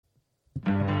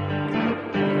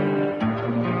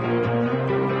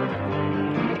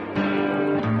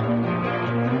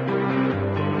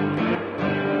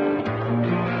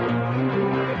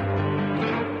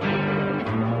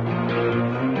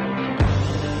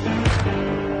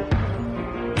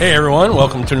Hey everyone,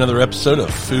 welcome to another episode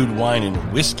of Food, Wine,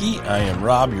 and Whiskey. I am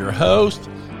Rob, your host.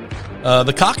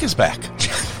 The cock is back.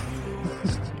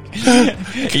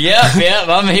 Yep,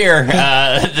 I'm here.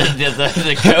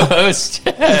 The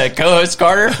co-host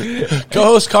Carter.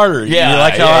 Co-host Carter. Yeah, you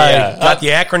like how yeah. I got the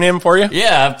acronym for you?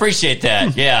 Yeah, I appreciate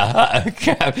that. Yeah,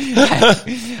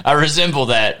 I resemble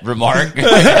that remark.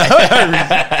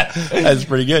 That's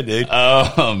pretty good, dude.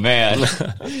 Oh man.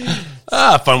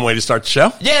 Fun way to start the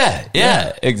show.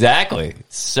 Yeah, exactly.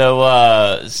 So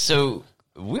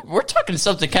we're talking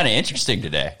something kind of interesting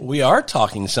today. We are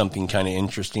talking something kind of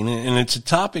interesting, and it's a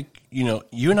topic, you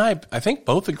and I think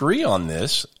both agree on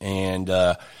this, and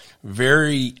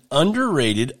very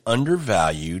underrated,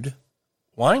 undervalued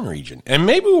wine region. And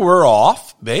maybe we're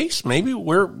off base. Maybe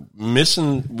we're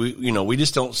missing, we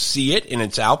just don't see it, and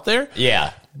it's out there.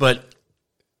 Yeah. But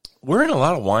we're in a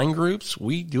lot of wine groups.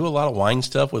 We do a lot of wine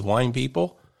stuff with wine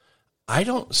people. I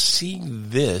don't see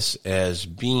this as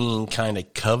being kind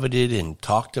of coveted and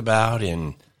talked about,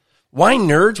 and wine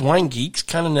nerds, wine geeks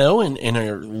kind of know and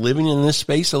are living in this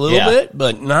space a little bit,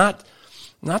 but not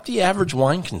the average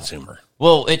wine consumer.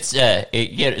 Well, it's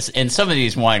in some of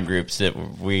these wine groups that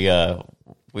we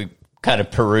kind of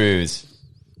peruse.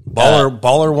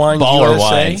 Baller wines,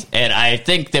 wines, and I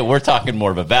think that we're talking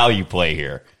more of a value play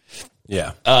here.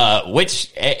 Yeah.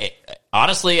 Which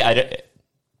honestly, I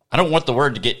don't want the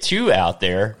word to get too out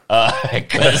there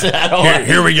because I don't.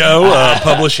 Here we go,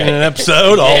 publishing an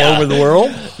episode all over the world.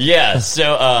 Yeah.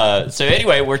 So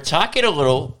anyway, we're talking a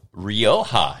little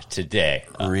Rioja today.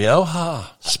 Rioja,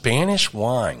 Spanish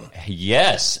wine.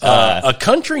 Yes. A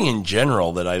country in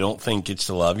general that I don't think gets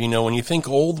to love. When you think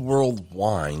old world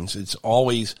wines, it's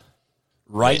always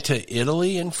right to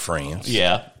Italy and France.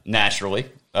 Yeah, naturally.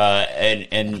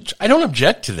 And I don't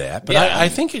object to that, but yeah. I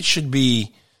think it should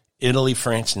be Italy,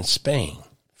 France, and Spain.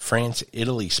 France,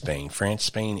 Italy, Spain. France,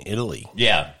 Spain, Italy.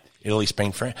 Yeah. Italy,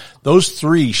 Spain, France. Those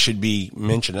three should be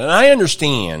mentioned. And I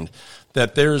understand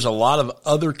that there's a lot of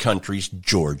other countries,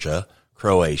 Georgia,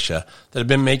 Croatia, that have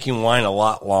been making wine a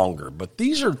lot longer. But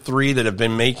these are three that have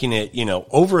been making it,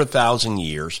 over 1,000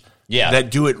 years. Yeah.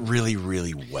 That do it really,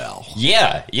 really well.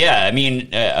 Yeah. I mean,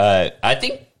 I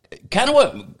think kind of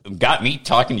what got me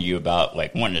talking to you about,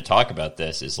 wanting to talk about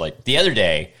this is, the other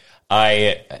day,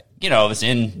 I was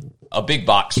in a big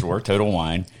box store, Total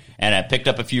Wine, and I picked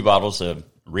up a few bottles of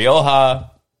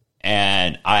Rioja,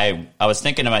 and I was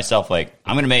thinking to myself, I'm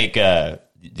going to make the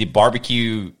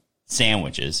barbecue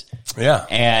sandwiches. Yeah.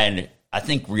 And I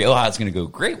think Rioja is going to go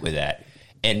great with that.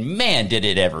 And, man, did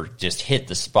it ever just hit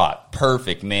the spot.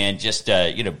 Perfect, man. Just,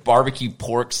 barbecue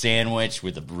pork sandwich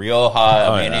with the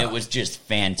Rioja. It was just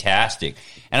fantastic.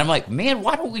 And I'm like, man,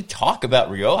 why don't we talk about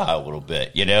Rioja a little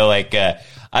bit?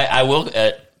 I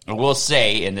will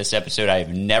say in this episode, I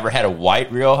have never had a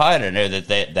white Rioja, and I know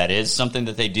that is something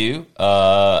that they do.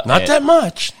 Not that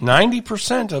much.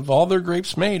 90% of all their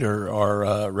grapes made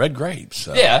are red grapes.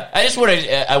 So. Yeah, I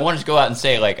wanted to go out and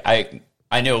say,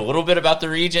 I know a little bit about the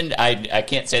region. I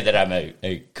can't say that I'm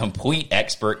a complete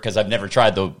expert because I've never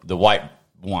tried the white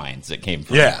wines that came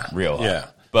from Rioja. Yeah.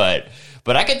 But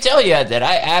I can tell you that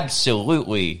I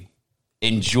absolutely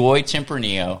enjoy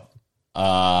Tempranillo,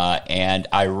 and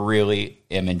I really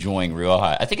am enjoying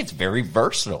Rioja. I think it's very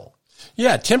versatile.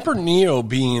 Yeah, Tempranillo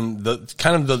being the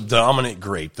kind of the dominant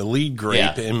grape, the lead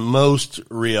grape in most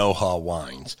Rioja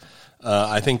wines.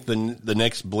 I think the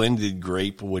next blended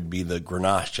grape would be the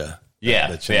Grenache.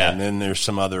 Yeah. And then there's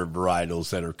some other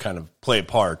varietals that are kind of play a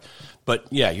part. But,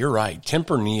 yeah, you're right.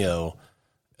 Tempranillo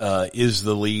is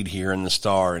the lead here in the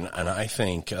star, and I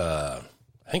think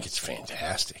it's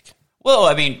fantastic. Well,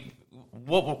 I mean,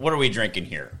 what are we drinking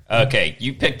here? Okay,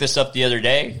 you picked this up the other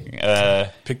day.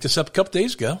 Picked this up a couple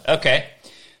days ago. Okay.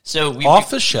 So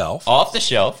Off the shelf.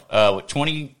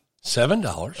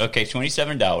 $27. Okay,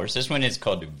 $27. This one is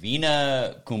called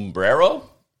Vina Cumbrero.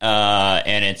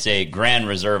 And it's a Gran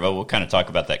Reserva. We'll kind of talk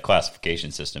about that classification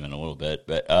system in a little bit,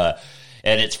 but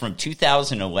and it's from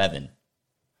 2011.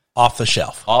 Off the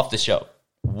shelf.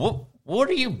 What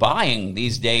are you buying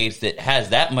these days that has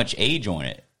that much age on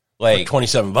it? For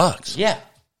 $27. Yeah,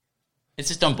 it's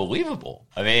just unbelievable.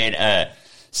 I mean,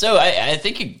 so I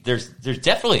think there's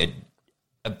definitely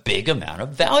a big amount of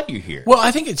value here. Well, I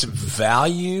think it's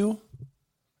value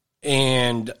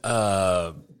and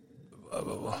how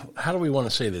do we want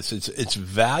to say this? It's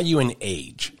value and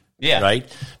age. Yeah. Right?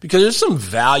 Because there's some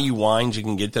value wines you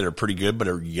can get that are pretty good but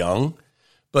are young.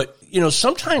 But,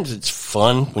 sometimes it's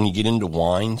fun when you get into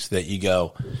wines that you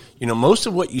go, most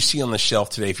of what you see on the shelf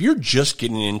today, if you're just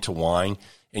getting into wine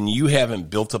and you haven't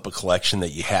built up a collection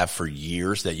that you have for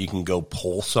years that you can go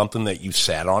pull something that you've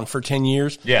sat on for 10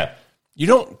 years. Yeah. you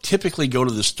don't typically go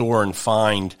to the store and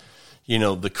find,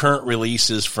 the current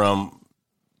releases from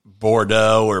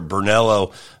Bordeaux or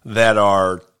Brunello that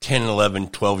are 10, 11,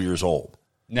 12 years old.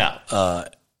 No.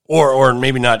 Or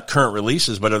maybe not current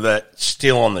releases, but are that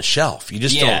still on the shelf. You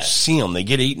just don't see them. They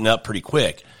get eaten up pretty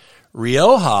quick.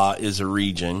 Rioja is a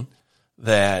region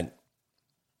that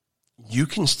you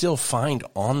can still find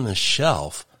on the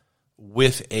shelf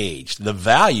with age. The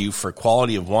value for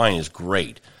quality of wine is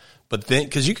great. But then,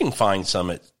 because you can find some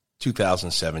at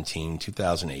 2017,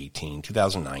 2018,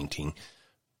 2019,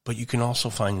 but you can also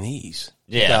find these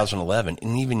 2011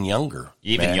 and even younger.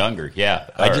 Younger, yeah.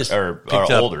 Or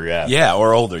older, older, yeah. Yeah,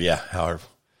 or older, yeah. However,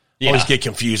 I always get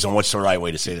confused on what's the right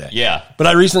way to say that. Yeah. But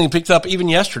I recently picked up, even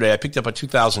yesterday, I picked up a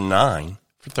 2009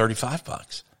 for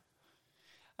 $35.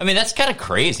 I mean, that's kind of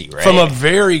crazy, right? From a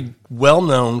very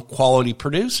well-known quality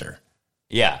producer.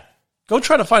 Yeah. Go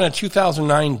try to find a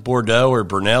 2009 Bordeaux or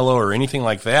Brunello or anything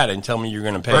like that and tell me you're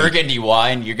going to pay. Burgundy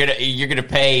wine, you're gonna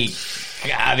pay,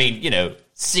 I mean,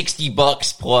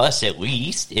 $60 plus at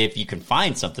least if you can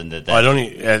find something that. Well,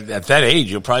 at that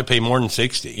age, you'll probably pay more than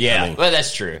 60. Yeah, I mean, well,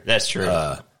 that's true. That's true.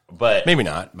 But maybe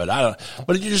not. But I don't.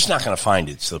 But you're just not going to find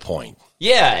it. To the point.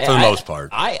 Yeah, for the most part.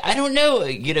 I don't know.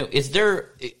 Is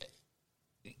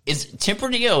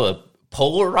Tempranillo a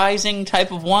polarizing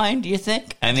type of wine? Do you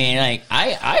think? I mean, like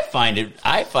I find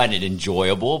it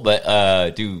enjoyable,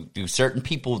 but do certain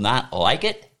people not like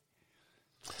it?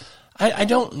 I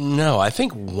don't know. I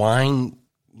think wine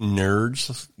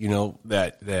nerds,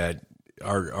 that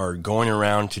are going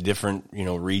around to different,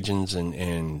 regions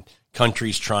and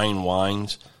countries trying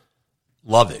wines,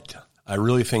 love it. I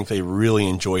really think they really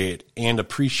enjoy it and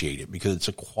appreciate it because it's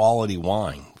a quality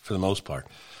wine for the most part.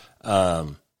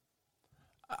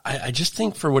 I just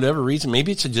think for whatever reason,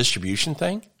 maybe it's a distribution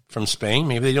thing from Spain.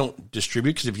 Maybe they don't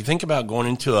distribute because if you think about going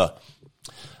into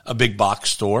a big box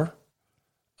store,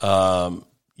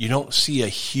 you don't see a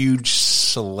huge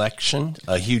selection,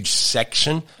 a huge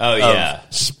section of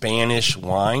Spanish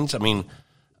wines. I mean,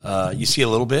 you see a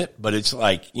little bit, but it's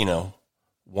like,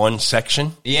 one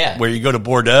section. Yeah. Where you go to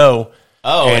Bordeaux.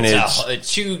 Oh, and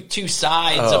it's two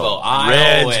sides of an aisle.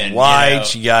 Reds, and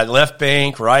whites, you got left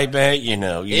bank, right bank, you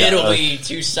Italy, got,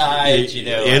 two sides,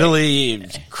 Italy,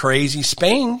 crazy.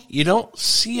 Spain, you don't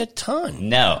see a ton.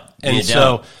 No. And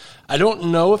so I don't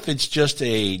know if it's just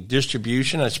a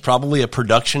distribution. It's probably a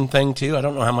production thing too. I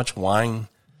don't know how much wine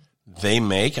they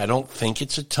make. I don't think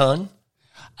it's a ton.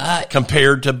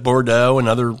 Compared to Bordeaux and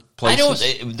other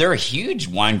places. They're a huge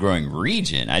wine growing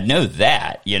region. I know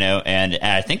that, and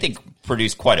I think they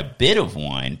produce quite a bit of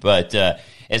wine. But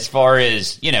as far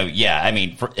as,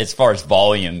 as far as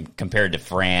volume compared to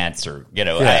France or,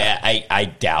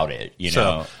 I doubt it,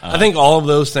 So I think all of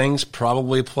those things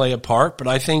probably play a part. But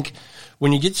I think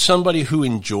when you get somebody who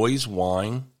enjoys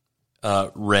wine,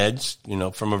 reds,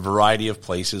 from a variety of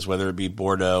places, whether it be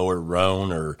Bordeaux or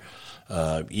Rhone or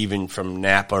even from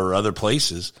Napa or other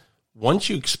places, once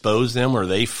you expose them or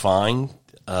they find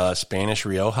Spanish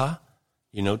Rioja,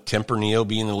 Tempranillo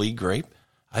being the lead grape,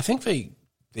 I think they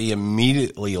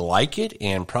immediately like it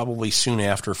and probably soon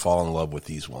after fall in love with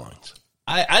these wines.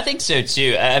 I think so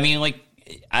too. I mean,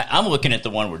 I'm looking at the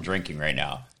one we're drinking right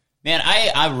now. Man,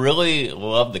 I really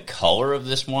love the color of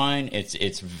this wine.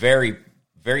 It's very,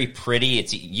 very pretty.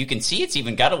 You can see it's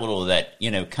even got a little of that,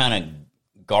 kind of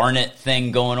garnet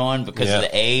thing going on because of the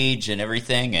age and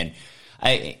everything, and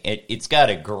it's got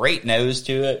a great nose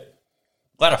to it,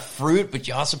 a lot of fruit, but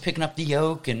you're also picking up the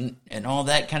yolk and all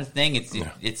that kind of thing.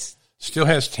 It's still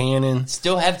has tannin.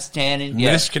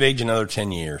 This could age another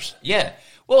 10 years. Yeah.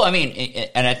 Well, I mean,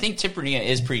 and I think Tempranillo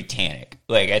is pretty tannic.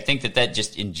 Like, I think that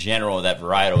just in general, that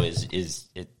varietal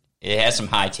it has some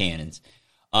high tannins.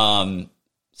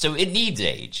 So it needs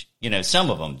age. Some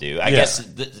of them do. I guess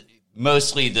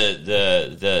mostly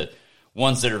the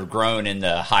ones that are grown in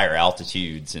the higher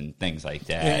altitudes and things like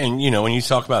that. And, when you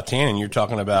talk about tannin, you're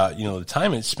talking about, the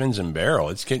time it spends in barrel,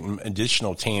 it's getting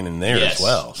additional tannin there as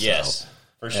well. So, yes,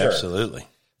 for sure. Absolutely.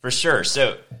 For sure.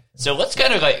 So let's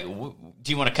kind of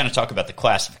do you want to kind of talk about the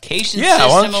classification system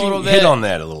why don't a little you bit? Hit on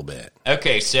that a little bit.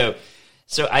 Okay, so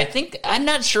I think, I'm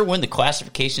not sure when the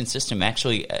classification system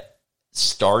actually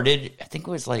started. I think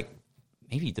it was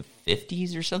maybe the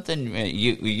 50s or something.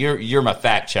 You're my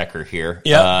fact checker here.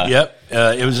 Yep.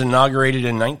 It was inaugurated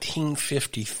in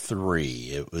 1953.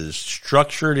 It was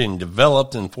structured and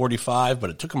developed in 45, but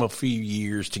it took them a few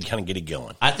years to kind of get it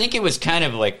going. I think it was kind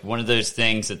of like one of those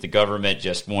things that the government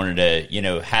just wanted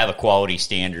to, have a quality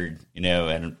standard,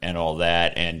 and all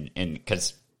that, and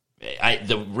because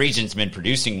the region's been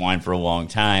producing wine for a long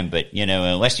time, but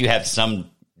unless you have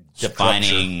some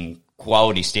defining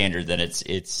quality standard, then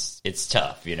it's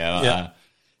tough, you know. Yeah.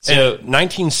 So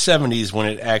 1970s when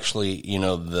it actually,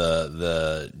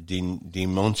 the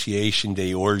denunciation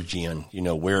de origin,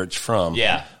 where it's from,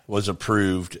 was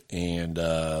approved, and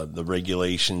the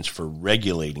regulations for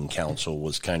regulating council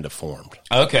was kind of formed.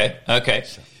 Okay.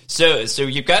 So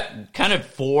you've got kind of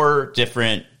four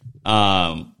different,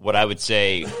 what I would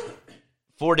say,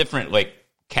 four different like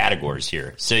categories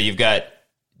here. So you've got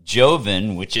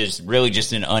Joven, which is really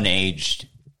just an unaged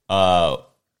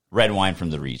red wine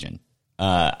from the region.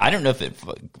 I don't know if it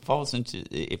falls into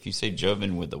if you say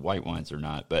Joven with the white wines or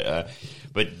not, but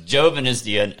Joven is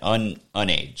the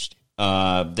unaged.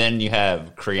 Then you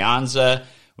have Crianza,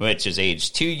 which is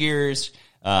aged 2 years,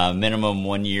 minimum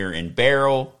 1 year in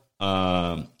barrel.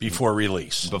 Before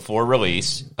release.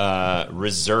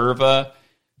 Reserva,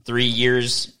 3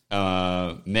 years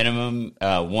minimum,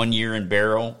 1 year in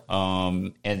barrel.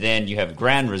 And then you have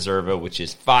Grand Reserva, which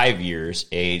is 5 years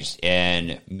aged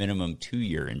and minimum 2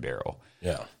 year in barrel.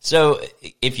 Yeah. So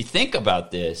if you think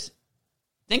about this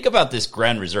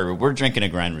Grand Reserva. We're drinking a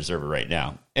Grand Reserva right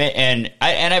now. And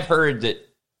I've heard that,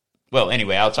 well,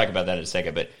 anyway, I'll talk about that in a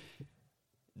second, but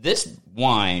this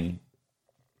wine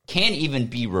can't even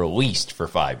be released for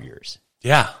 5 years.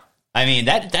 Yeah. I mean,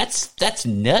 that's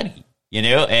nutty,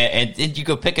 and then you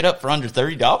go pick it up for under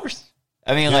 $30.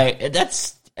 I mean, like,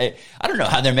 that's, I don't know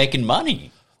how they're making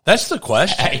money. That's the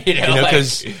question,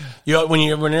 because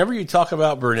whenever you talk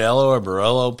about Brunello or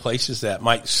Barolo, places that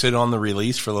might sit on the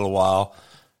release for a little while,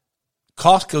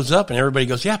 cost goes up, and everybody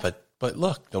goes, yeah, but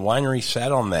look, the winery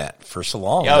sat on that for so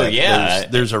long. Oh, yeah,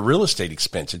 there's a real estate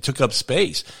expense. It took up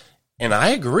space, and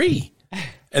I agree.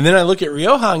 And then I look at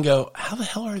Rioja and go, how the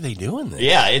hell are they doing this?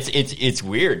 Yeah, it's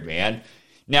weird, man.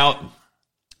 Now,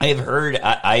 I've heard,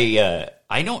 I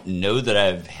don't know that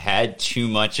I've had too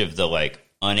much of the like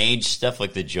unaged stuff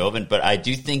like the Joven, but I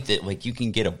do think that like you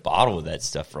can get a bottle of that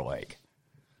stuff for like,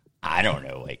 I don't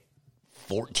know, like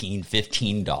 $14,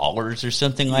 $15 or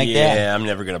something like that. Yeah, I'm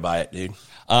never going to buy it, dude.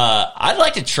 I'd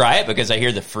like to try it because I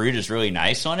hear the fruit is really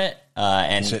nice on it.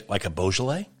 And is it like a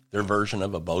Beaujolais? Their version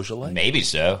of a Beaujolais? Maybe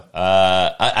so.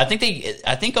 I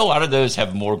think a lot of those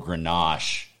have more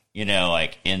Grenache,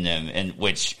 like in them, and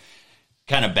which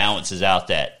kind of balances out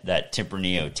that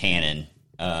Tempranillo tannin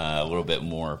a little bit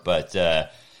more. But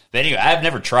anyway, I've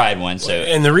never tried one. So,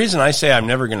 and the reason I say I'm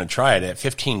never going to try it at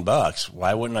 $15,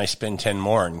 why wouldn't I spend 10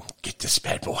 more and get this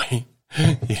bad boy?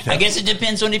 I guess it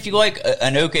depends on if you like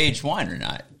an oak aged wine or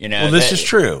not. Well, this is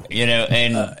true.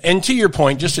 And to your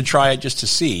point, just to try it, just to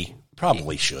see.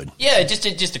 Probably should. Yeah,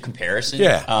 just a comparison.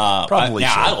 Yeah, probably should.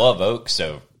 I love oak,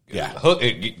 so yeah.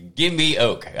 Give me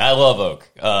oak. I love oak.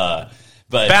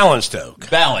 But balanced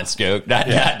oak. Not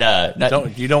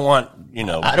you don't want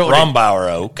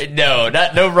Rombauer oak. No,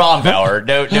 no Rombauer.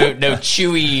 no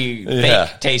chewy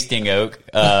fake tasting oak.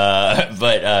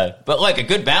 But like a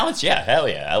good balance. Yeah, hell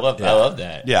yeah. I love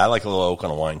that. Yeah, I like a little oak on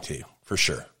a wine too, for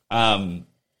sure.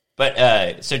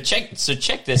 But so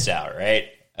check this out, right?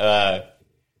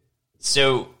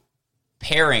 So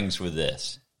pairings with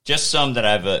this, just some that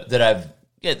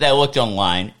I looked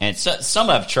online, and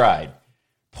some I've tried: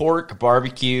 pork,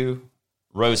 barbecue,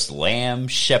 roast lamb,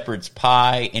 shepherd's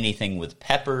pie, anything with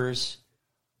peppers.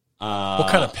 What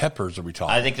kind of peppers are we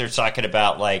talking? I think they're talking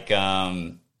about like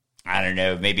I don't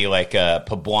know, maybe like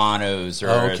poblanos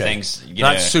or things.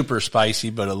 Not super spicy,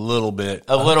 but a little bit.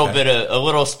 A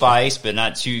little spice, but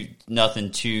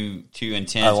nothing too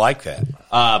intense. I like that.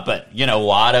 But a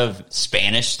lot of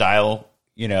Spanish style,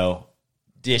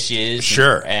 dishes.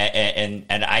 Sure. And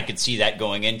I could see that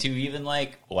going into even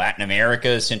like Latin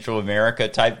America, Central America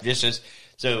type dishes.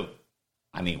 So,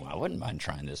 I mean, I wouldn't mind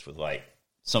trying this with like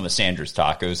some of Sandra's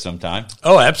tacos sometime.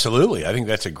 Oh, absolutely. I think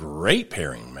that's a great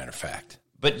pairing, matter of fact.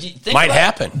 But might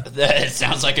happen. That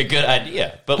sounds like a good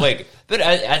idea. But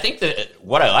I think that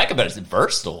what I like about it is it's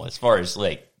versatile as far as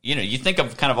like, you think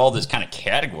of kind of all those kind of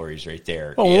categories right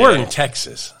there. Well, we're in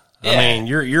Texas. Yeah. I mean,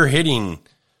 you're hitting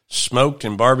smoked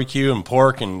and barbecue and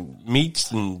pork and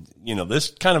meats, and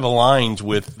this kind of aligns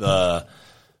with a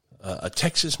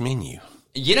Texas menu.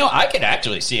 I could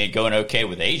actually see it going okay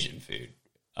with Asian food.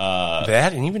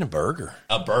 That and even a burger.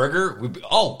 A burger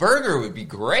would be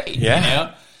great.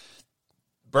 Yeah.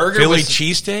 Burger Philly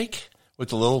cheesesteak with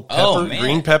the little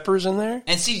green peppers in there.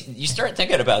 And see, you start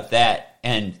thinking about that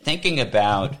and thinking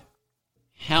about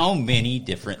how many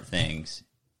different things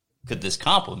could this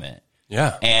complement.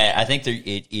 Yeah. And I think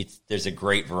there's a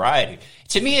great variety.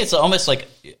 To me, it's almost like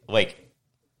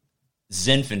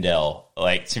Zinfandel,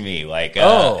 like to me, like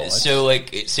so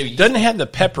you, doesn't have the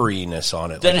pepperiness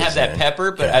on it. Doesn't have that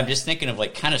pepper, but I'm just thinking of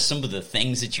like kind of some of the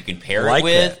things that you can pair it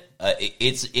with.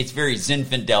 it's very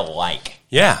Zinfandel like.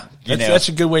 Yeah, that's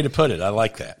a good way to put it. I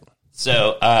like that.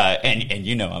 So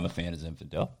and I'm a fan of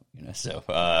Zinfandel. So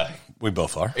we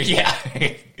both are. Yeah.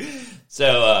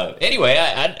 So anyway,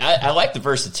 I like the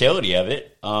versatility of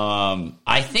it.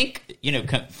 I think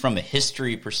from a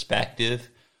history perspective,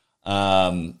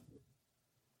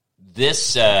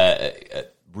 this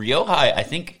Rioja, I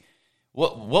think,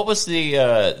 what was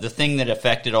the thing that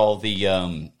affected all the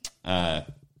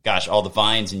all the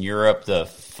vines in Europe, the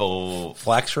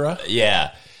Phylloxera?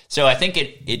 Yeah. So I think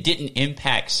it didn't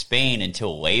impact Spain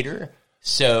until later.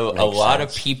 So a lot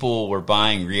of people were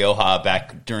buying Rioja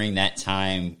back during that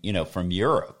time, from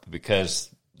Europe because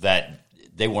that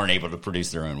they weren't able to produce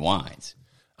their own wines.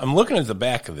 I'm looking at the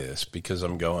back of this because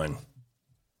I'm going,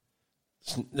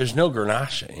 there's no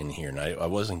Grenache in here, and I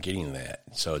wasn't getting that.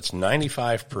 So it's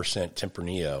 95%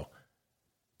 Tempranillo,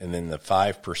 and then the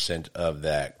 5% of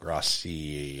that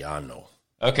Graciano.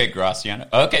 Okay,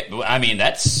 Graciano. Okay, I mean,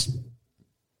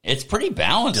 it's pretty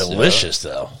balanced. Delicious,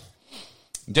 though.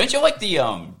 Don't you like the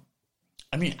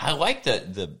I like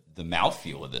the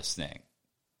mouthfeel of this thing.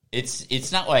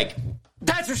 It's not like...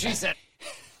 That's what she said.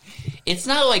 It's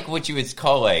not like what you would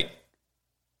call I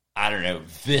don't know,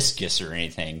 viscous or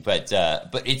anything, but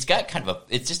it's got kind of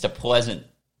it's just a pleasant...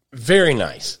 Very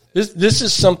nice. This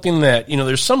is something that,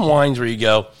 there's some wines where you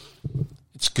go,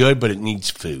 it's good, but it needs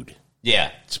food.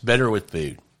 Yeah. It's better with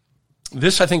food.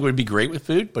 This, I think, would be great with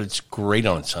food, but it's great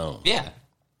on its own. Yeah.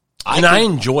 I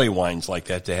enjoy wines like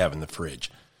that to have in the fridge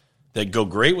that go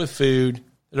great with food,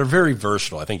 that are very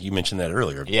versatile. I think you mentioned that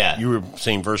earlier. Yeah. You were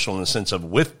saying versatile in the sense of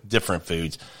with different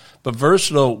foods, but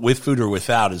versatile with food or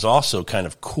without is also kind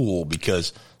of cool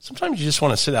because sometimes you just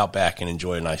want to sit out back and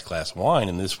enjoy a nice glass of wine,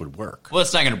 and this would work. Well,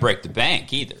 it's not going to break the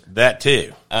bank either. That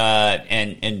too.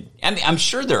 And I mean, I'm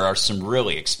sure there are some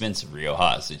really expensive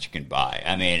Riojas that you can buy.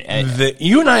 I mean,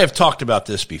 you and I have talked about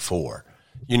this before.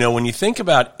 When you think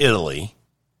about Italy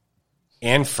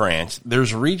and France,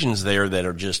 there's regions there that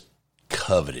are just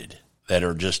coveted, that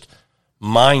are just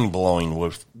mind-blowing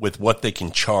with what they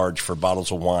can charge for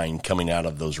bottles of wine coming out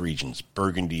of those regions,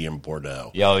 Burgundy and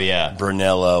Bordeaux. Oh, yeah.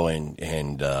 Brunello and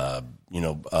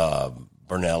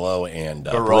Brunello and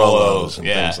Barolos and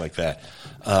things like that.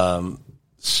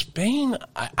 Spain,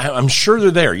 I'm sure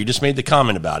they're there. You just made the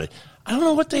comment about it. I don't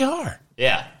know what they are.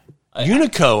 Yeah.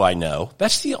 Unico, I know.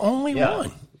 That's the only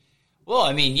one. Well,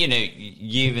 I mean, you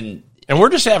even... And we're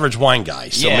just average wine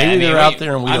guys, so maybe they're out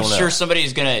there and we don't know. I'm sure somebody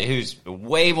who's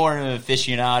way more of an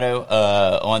aficionado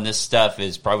on this stuff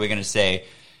is probably going to say,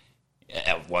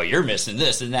 well, you're missing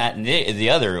this and that and the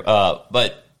other.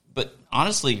 But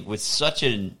honestly, with such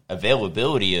an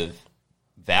availability of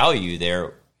value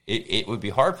there, it would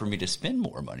be hard for me to spend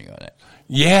more money on it.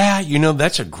 Yeah,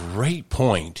 that's a great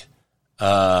point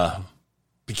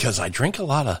because I don't drink a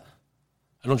lot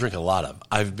of.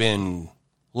 I've been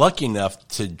lucky enough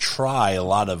to try a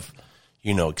lot of,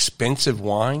 expensive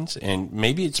wines, and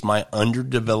maybe it's my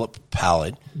underdeveloped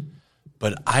palate,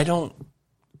 but I don't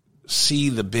see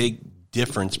the big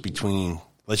difference between,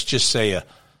 let's just say, a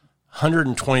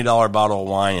 $120 bottle of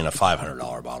wine and a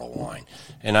 $500 bottle of wine.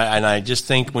 And I just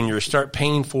think when you start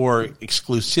paying for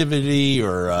exclusivity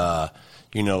or,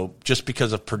 just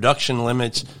because of production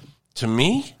limits, to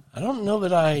me, I don't know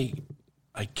that I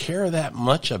care that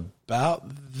much about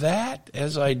that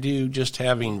as I do just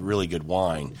having really good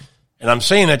wine. And I'm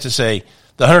saying that to say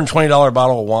the $120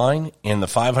 bottle of wine and the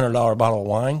 $500 bottle of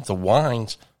wine, the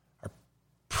wines are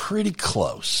pretty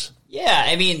close. Yeah,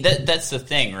 I mean, that's the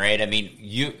thing, right? I mean,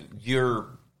 you're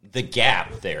the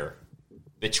gap there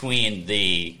between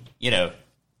the, $50,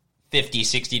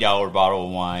 $60 bottle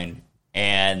of wine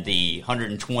and the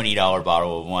 $120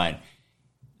 bottle of wine.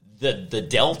 The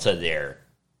delta there,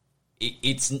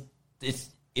 it's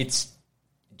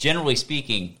generally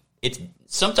speaking,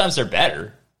 sometimes they're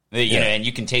better, and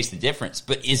you can taste the difference.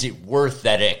 But is it worth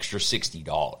that extra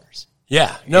 $60?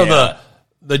 Yeah, no.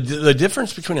 The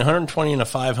difference between 120 and a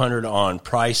 500 on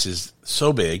price is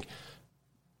so big.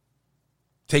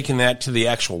 Taking that to the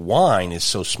actual wine is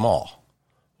so small.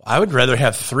 I would rather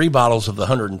have 3 bottles of the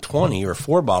 120 or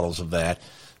 4 bottles of that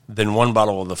than 1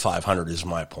 bottle of the 500 is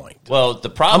my point. Well, the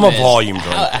problem I'm a volume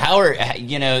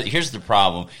drinker. Here's the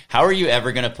problem. How are you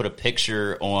ever going to put a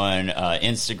picture on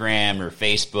Instagram or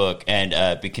Facebook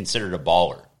and be considered a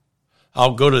baller?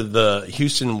 I'll go to the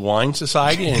Houston Wine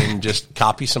Society and just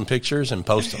copy some pictures and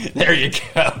post them. There you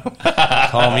go.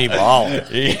 Call me baller.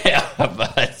 Yeah,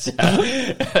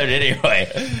 but anyway.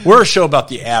 We're a show about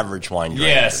the average wine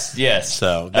drinker. Yes.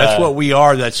 So that's what we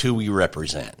are. That's who we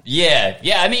represent. Yeah.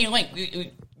 I mean,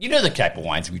 the type of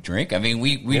wines we drink. I mean,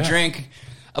 we drink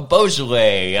a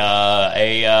Beaujolais,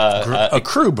 a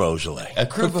Cru Beaujolais,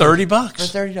 Cru for $30 for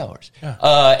 $30.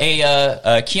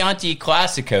 A Chianti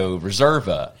Classico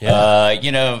Reserva,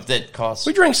 that costs.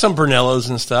 We drink some Brunellos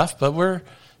and stuff, but we're,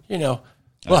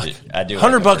 look, I do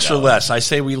 $100 like or less. I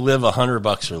say we live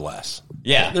 $100 or less.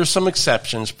 Yeah, there's some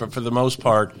exceptions, but for the most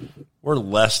part, we're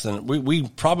less than we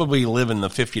probably live in the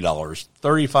 $50,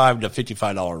 $35 to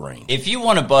 $55 range. If you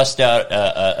want to bust out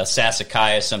a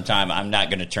Sassicaia sometime, I'm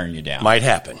not going to turn you down. Might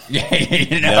happen.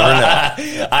 Never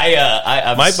know.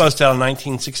 I might bust out a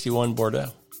 1961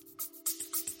 Bordeaux.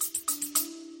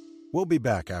 We'll be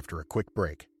back after a quick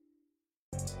break.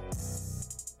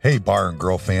 Hey, Bar and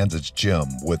Grill fans, it's Jim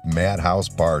with Madhouse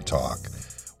Bar Talk,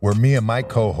 where me and my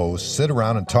co-hosts sit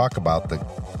around and talk about the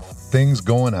things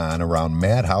going on around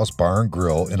Madhouse Bar and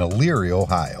Grill in Elyria,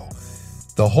 Ohio.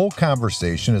 The whole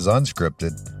conversation is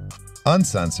unscripted,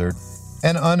 uncensored,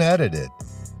 and unedited.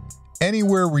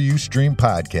 Anywhere where you stream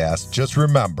podcasts, just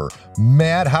remember,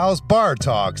 Madhouse Bar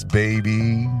Talks,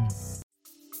 baby.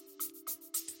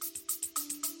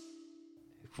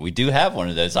 We do have one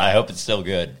of those. I hope it's still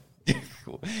good.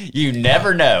 You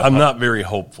never know. I'm not very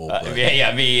hopeful.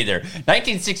 Yeah, me either.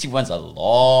 1961's a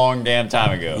long damn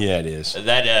time ago. Yeah, it is.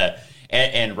 That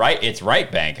it's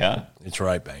Right Bank, huh? It's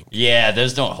Right Bank. Yeah,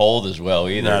 those don't hold as well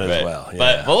either. Not as well. Yeah.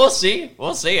 But we'll see.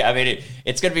 We'll see. I mean,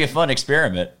 it's going to be a fun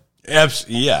experiment.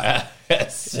 Yeah.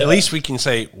 So, at least we can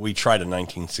say we tried a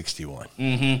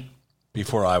 1961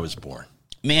 before I was born.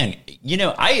 Man,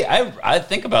 I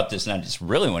think about this and I just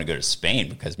really want to go to Spain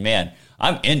because, man,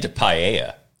 I'm into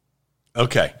paella.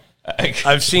 Okay.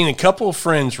 I've seen a couple of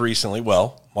friends recently.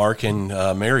 Well, Mark and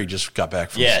Mary just got back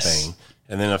from Spain.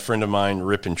 And then a friend of mine,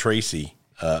 Rip and Tracy,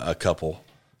 a couple,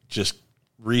 just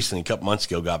recently, a couple months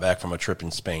ago, got back from a trip in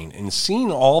Spain. And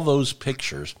seeing all those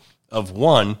pictures of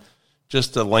one,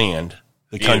 just the land,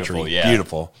 the country,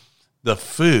 beautiful, the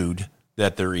food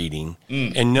that they're eating,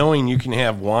 and knowing you can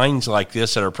have wines like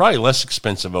this that are probably less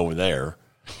expensive over there.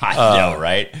 I know,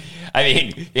 right? I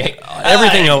mean,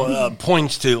 everything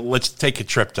points to let's take a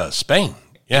trip to Spain.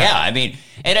 Yeah, I mean,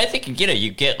 and I think you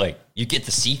get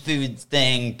the seafood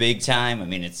thing big time. I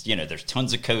mean, it's there's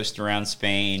tons of coast around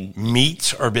Spain.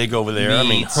 Meats are big over there. I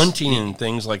mean, hunting and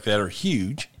things like that are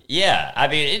huge. Yeah, I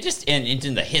mean, it just and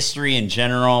in the history in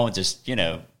general, just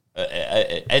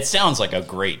it sounds like a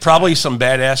great time. Probably some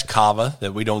badass cava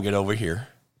that we don't get over here.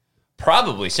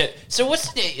 Probably. So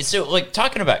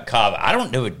talking about cava, I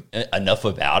don't know enough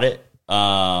about it.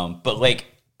 But like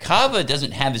cava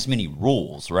doesn't have as many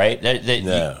rules, right?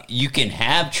 No. You can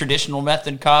have traditional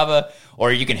method cava,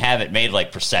 or you can have it made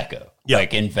like prosecco,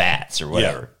 like in vats or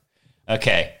whatever. Yeah.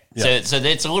 Okay. Yeah. So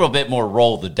it's a little bit more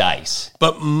roll the dice.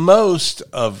 But most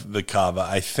of the cava,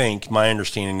 I think, my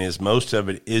understanding is most of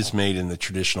it is made in the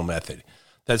traditional method.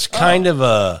 That's kind of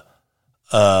a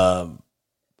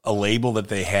label that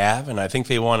they have, and I think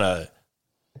they want to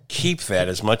keep that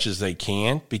as much as they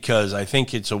can because I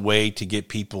think it's a way to get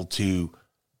people to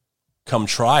come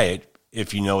try it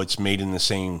if it's made in the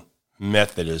same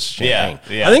method as champagne.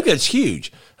 Yeah. I think that's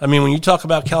huge. I mean, when you talk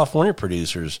about California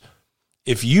producers,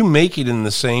 if you make it in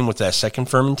the same with that second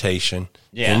fermentation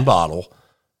in bottle,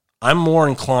 I'm more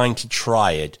inclined to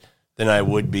try it than I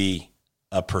would be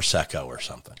a Prosecco or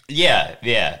something. Yeah.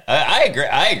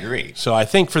 I agree. So I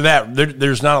think for that,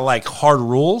 there's not like hard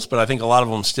rules, but I think a lot of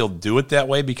them still do it that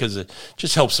way because it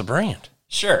just helps the brand.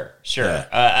 Sure. Yeah.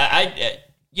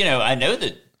 I know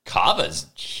that Cava's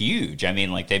huge. I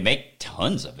mean, like they make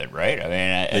tons of it, right? I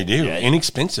mean, they do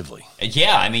inexpensively.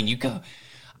 Yeah. I mean, you go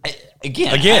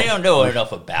again. I don't know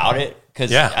enough about it.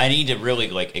 Because I need to really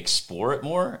like explore it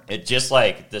more. It just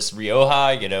like this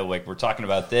Rioja, like we're talking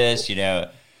about this,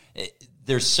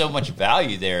 there's so much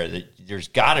value there that there's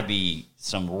got to be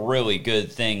some really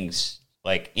good things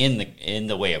like in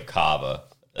the way of cava,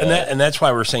 and that's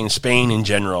why we're saying Spain in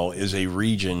general is a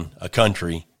region, a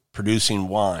country producing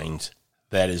wines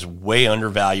that is way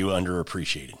undervalued,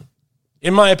 underappreciated,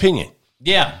 in my opinion.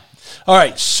 Yeah. All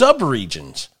right,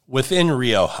 subregions within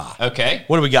Rioja. Okay,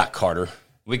 what do we got, Carter?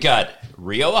 We got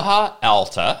Rioja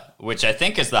Alta, which I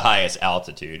think is the highest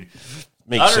altitude.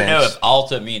 Makes I don't know if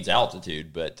alta means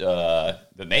altitude, but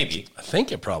maybe. I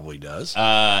think it probably does.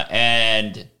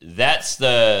 And that's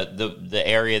the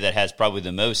area that has probably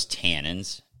the most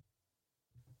tannins.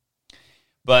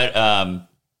 But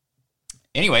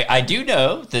anyway, I do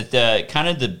know that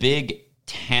the big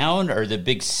town or the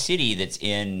big city that's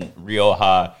in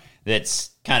Rioja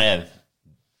that's kind of,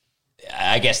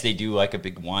 I guess they do like a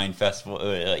big wine festival.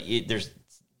 There's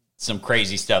some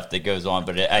crazy stuff that goes on,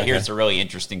 but I hear it's a really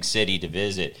interesting city to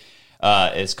visit.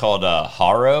 It's called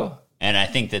Haro, and I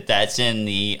think that that's in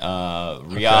the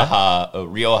Rioja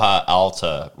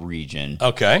Alta region.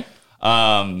 Okay.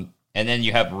 And then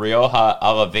you have Rioja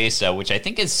Alavesa, which I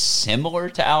think is similar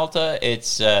to Alta.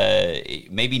 It's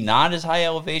maybe not as high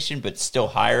elevation, but still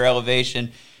higher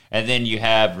elevation. And then you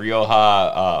have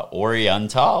Rioja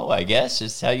Oriental, I guess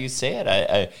is how you say it.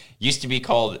 I used to be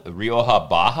called Rioja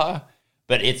Baja,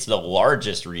 but it's the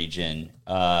largest region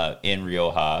in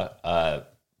Rioja.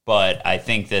 But I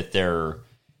think that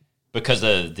because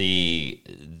of the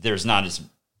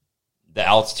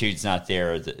altitude's not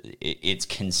there, it's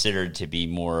considered to be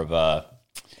more of a,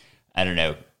 I don't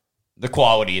know, the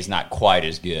quality is not quite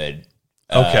as good.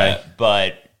 Okay.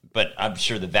 But I'm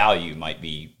sure the value might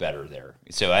be better there.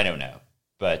 So I don't know.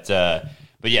 But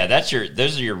yeah,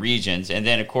 those are your regions. And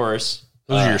then of course,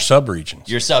 those are your subregions.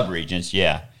 Your subregions,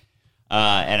 yeah.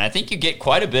 And I think you get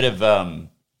quite a bit of,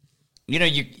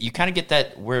 you kind of get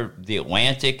that where the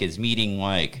Atlantic is meeting,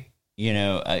 like, you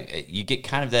get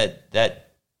kind of that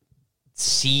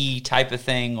sea type of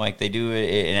thing, like they do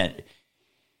it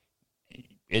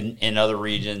in other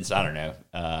regions. I don't know,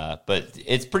 but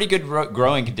it's pretty good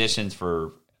growing conditions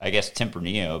for, I guess,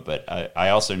 Tempranillo. But I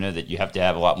also know that you have to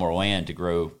have a lot more land to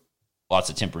grow lots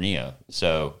of Tempranillo.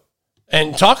 So,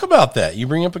 and talk about that. You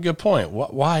bring up a good point.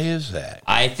 Why is that?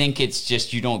 I think it's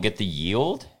just you don't get the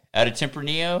yield out of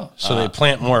Tempranillo. So they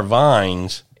plant more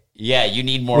vines. Yeah, you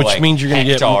need more, which means you're going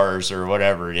to get hectares or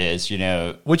whatever it is,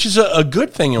 Which is a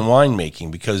good thing in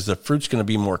winemaking because the fruit's going to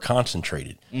be more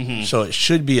concentrated. Mm-hmm. So it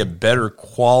should be a better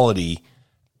quality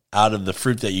out of the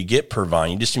fruit that you get per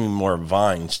vine. You just need more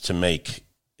vines to make,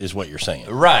 is what you're saying.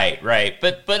 Right.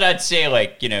 But I'd say,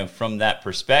 like, from that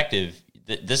perspective,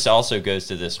 this also goes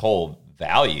to this whole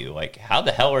value. Like, how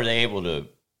the hell are they able to,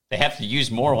 they have to use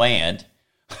more land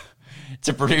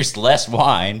to produce less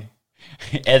wine,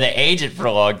 and they age it for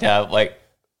a long time. Like,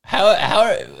 how?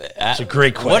 It's a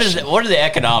great question. What are the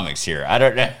economics here? I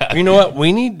don't know. You know what?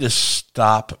 We need to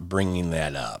stop bringing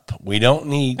that up. We don't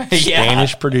need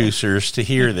Spanish producers to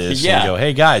hear this and go,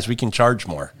 "Hey guys, we can charge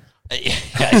more."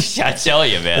 I tell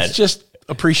you, man. Let's just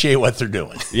appreciate what they're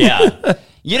doing. Yeah,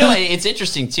 it's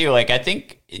interesting too. Like, I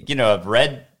think I've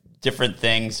read different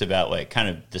things about, like, kind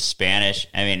of the Spanish.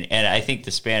 I mean, and I think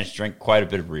the Spanish drink quite a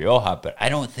bit of Rioja, but I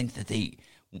don't think that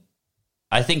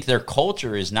I think their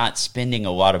culture is not spending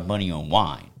a lot of money on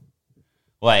wine.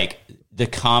 Like, the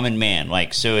common man.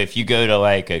 Like, so if you go to,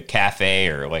 like, a cafe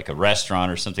or, like, a restaurant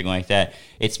or something like that,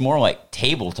 it's more like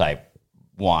table type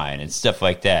wine and stuff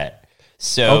like that.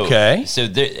 So, okay. So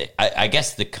I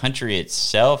guess the country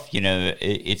itself,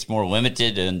 it's more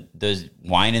limited in those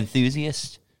wine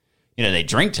enthusiasts. They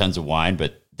drink tons of wine,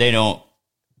 but they don't.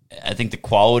 I think the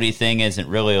quality thing isn't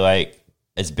really, like,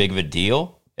 as big of a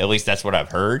deal. At least that's what I've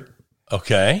heard.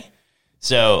 Okay.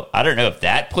 So I don't know if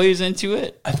that plays into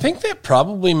it. I think that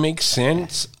probably makes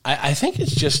sense. I think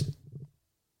it's just,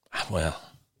 well,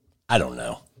 I don't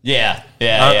know. Yeah.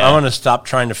 I'm going to stop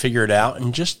trying to figure it out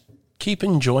and just keep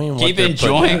enjoying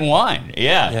wine.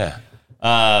 Yeah.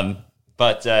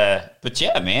 But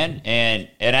yeah, man.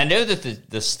 And I know that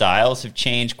the styles have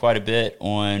changed quite a bit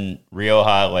on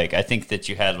Rioja. Like, I think that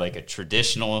you had, like, the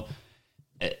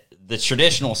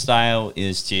traditional style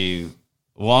is to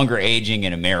longer aging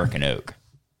in American oak.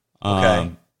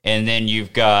 Okay. And then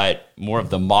you've got more of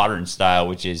the modern style,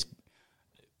 which is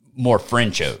more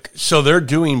French oak. So they're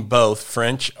doing both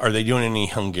French. Are they doing any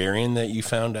Hungarian that you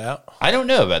found out? I don't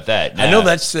know about that. No. I know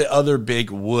that's the other big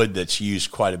wood that's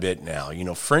used quite a bit now.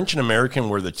 French and American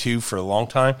were the two for a long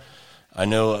time. I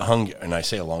know, and I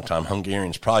say a long time,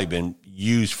 Hungarian's probably been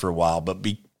used for a while, but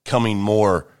becoming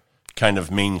more kind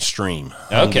of mainstream.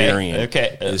 Hungarian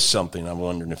is something. I'm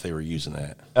wondering if they were using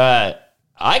that.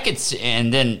 I could see,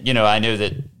 and then, I know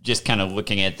that just kind of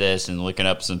looking at this and looking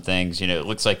up some things, it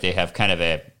looks like they have kind of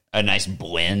a nice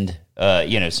blend,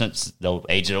 since they'll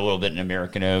age it a little bit in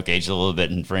American oak, age it a little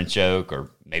bit in French oak, or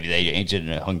maybe they age it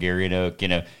in a Hungarian oak.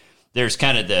 There's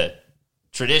kind of the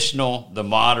traditional, the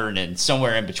modern, and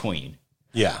somewhere in between.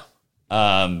 Yeah.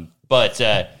 But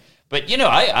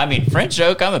I mean, French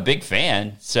oak, I'm a big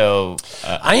fan. So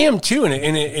I am too,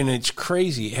 and it's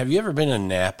crazy. Have you ever been to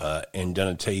Napa and done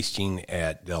a tasting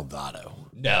at Del Dado?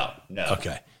 No.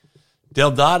 Okay,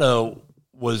 Del Dado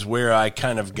was where I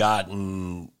kind of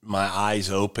gotten my eyes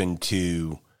open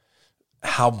to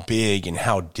how big and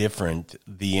how different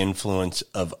the influence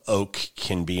of oak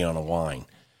can be on a wine.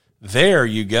 There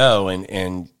you go,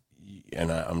 and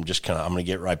I'm just I'm going to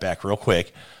get right back real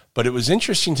quick. But it was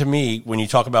interesting to me when you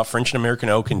talk about French and American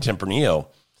oak and Tempranillo.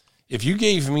 If you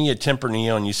gave me a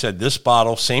Tempranillo and you said this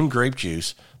bottle, same grape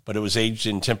juice, but it was aged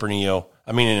in Tempranillo,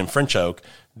 in French oak,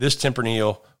 this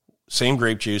Tempranillo, same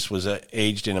grape juice was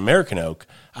aged in American oak,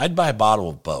 I'd buy a bottle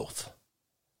of both.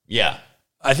 Yeah.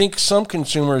 I think some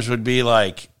consumers would be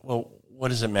like, well, what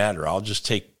does it matter? I'll just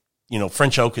take,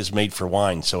 French oak is made for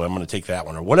wine, so I'm going to take that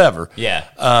one or whatever.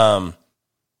 Yeah.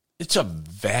 It's a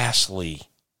vastly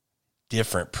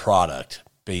different product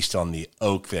based on the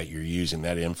oak that you're using,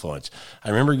 that influence. I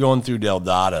remember going through Del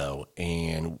Dado,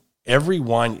 and every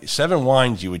wine, 7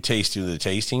 wines you would taste through the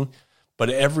tasting, but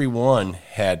every one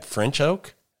had French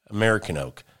oak, American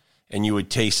oak, and you would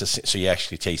taste, so you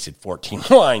actually tasted 14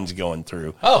 wines going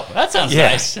through. Oh, that sounds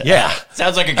nice. Yeah.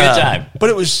 Sounds like a good time. But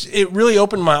it really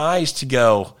opened my eyes to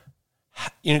go,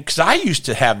 because I used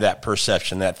to have that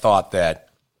perception, that thought that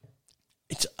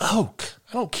it's oak.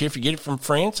 I don't care if you get it from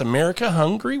France, America,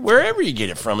 Hungary, wherever you get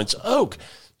it from, it's oak.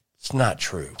 It's not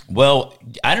true. Well,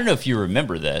 I don't know if you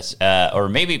remember this, or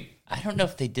maybe, I don't know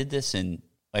if they did this in,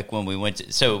 like when we went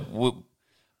to, so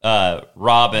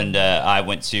Rob and I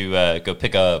went to go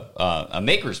pick a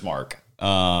Maker's Mark.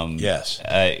 Yes.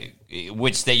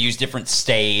 Which they use different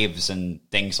staves and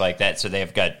things like that. So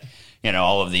they've got,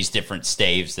 all of these different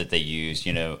staves that they use,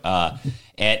 and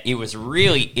it was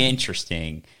really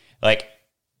interesting. Like,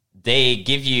 they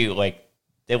give you,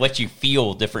 they let you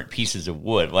feel different pieces of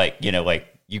wood. Like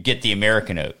you get the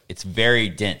American oak. It's very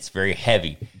dense, very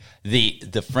heavy.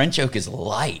 The French oak is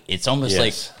light. It's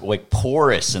almost like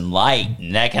porous and light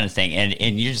and that kind of thing.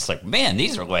 And you're just like, man,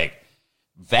 these are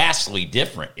vastly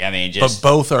different. I mean, but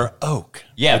both are oak.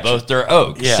 Yeah, both are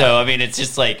oak. Yeah. So, I mean, it's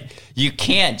just like, you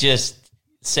can't just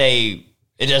say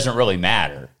it doesn't really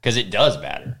matter, because it does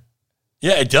matter.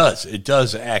 Yeah, it does. It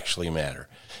does actually matter.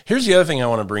 Here's the other thing I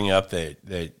want to bring up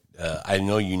that I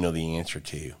know you know the answer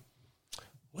to.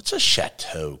 What's a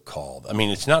chateau called? I mean,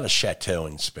 it's not a chateau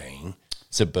in Spain.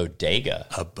 It's a bodega.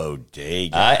 A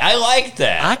bodega. I like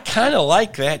that. I kind of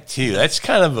like that, too. That's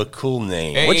kind of a cool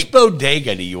name. Which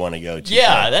bodega do you want to go to?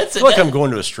 Yeah, I feel like I'm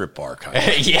going to a strip bar, kind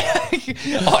of.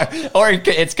 Yeah. or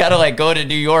it's kind of like going to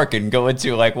New York and going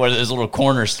to one of those little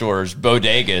corner stores,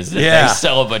 bodegas, that they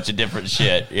sell a bunch of different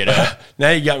shit,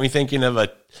 Now you got me thinking of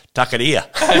a taqueria.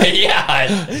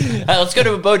 Yeah. Let's go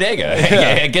to a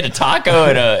bodega. Get a taco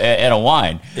and a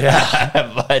wine.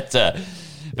 Yeah.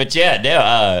 But yeah,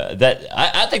 no, that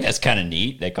I think that's kind of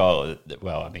neat. They call it,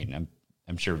 well, I mean,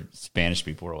 I'm sure Spanish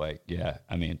people are like, yeah,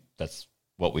 I mean, that's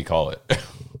what we call it.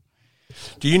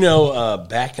 Do you know,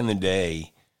 back in the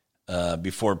day,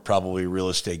 before probably real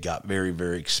estate got very,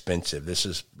 very expensive, this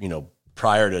is,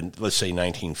 prior to, let's say,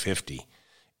 1950,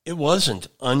 it wasn't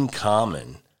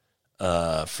uncommon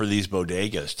for these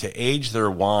bodegas to age their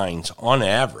wines on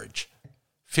average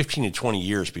 15 to 20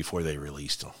 years before they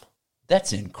released them.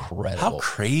 That's incredible. How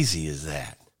crazy is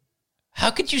that?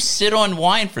 How could you sit on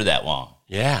wine for that long?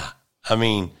 Yeah. I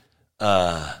mean,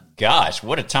 gosh,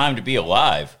 what a time to be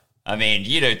alive. I mean,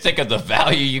 think of the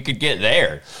value you could get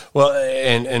there. Well,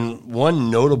 and one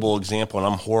notable example, and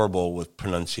I'm horrible with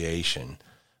pronunciation,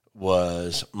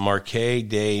 was Marqués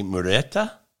de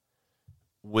Murrieta,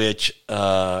 which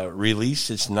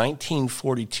released its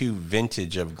 1942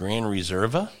 vintage of Gran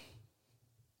Reserva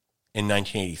in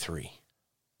 1983.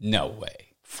 No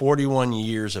way. 41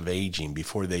 years of aging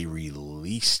before they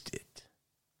released it.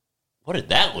 What did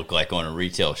that look like on a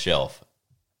retail shelf?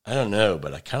 I don't know,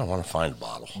 but I kind of want to find a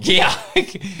bottle. Yeah,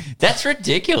 that's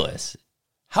ridiculous.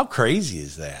 How crazy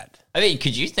is that? I mean,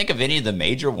 could you think of any of the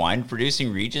major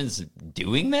wine-producing regions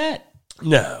doing that?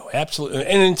 No, absolutely.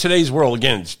 And in today's world,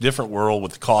 again, it's a different world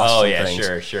with the costs and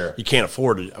things. Sure. You can't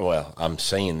afford it. Well, I'm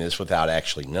saying this without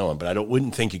actually knowing, but I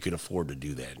wouldn't think you could afford to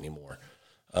do that anymore.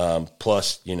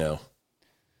 Plus, you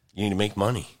need to make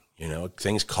money.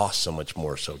 Things cost so much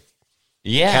more. So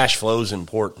cash flow is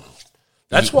important.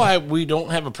 That's why we don't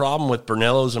have a problem with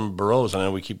Brunellos and Barreaus. I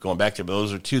know we keep going back to, but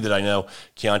those are two that I know,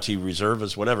 Chianti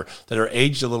Reservas, whatever, that are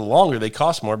aged a little longer. They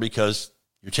cost more because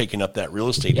you're taking up that real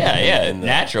estate.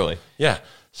 Naturally. Yeah.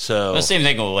 So the same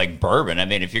thing with bourbon. I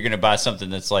mean, if you're going to buy something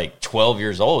that's 12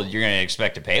 years old, you're going to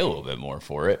expect to pay a little bit more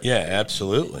for it. Yeah,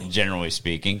 absolutely. Generally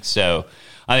speaking. So,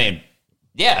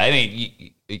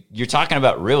 you're talking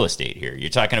about real estate here. You're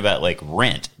talking about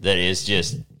rent that is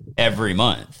just every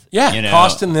month. Yeah,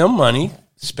 costing them money,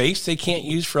 space they can't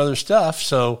use for other stuff.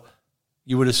 So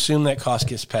you would assume that cost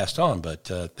gets passed on. But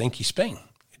thank you, Spain.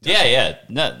 Yeah.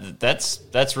 No,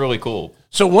 that's really cool.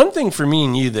 So one thing for me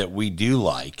and you that we do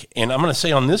like, and I'm going to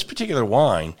say on this particular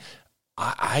wine,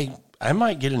 I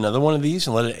might get another one of these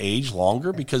and let it age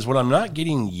longer, because what I'm not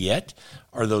getting yet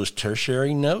are those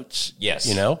tertiary notes. Yes.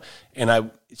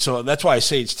 So that's why I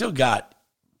say it's still got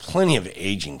plenty of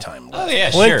aging time left. Oh, yeah,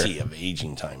 plenty of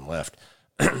aging time left.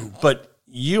 But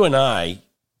you and I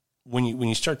when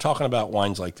you start talking about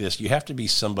wines like this, you have to be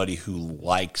somebody who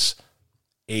likes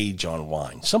age on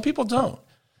wine. Some people don't.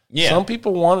 Yeah. Some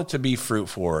people want it to be fruit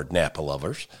forward, Napa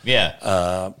lovers.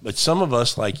 Yeah. But some of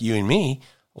us, like you and me,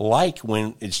 like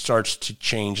when it starts to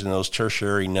change in those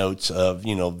tertiary notes of,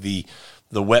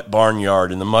 the wet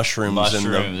barnyard and the mushrooms and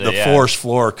the forest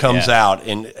floor comes out.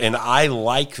 And I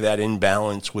like that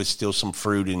imbalance with still some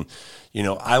fruit. And,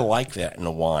 I like that in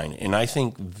a wine. And I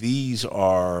think these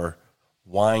are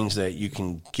wines that you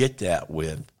can get that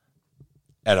with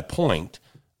at a point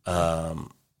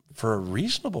for a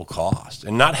reasonable cost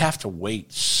and not have to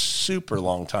wait super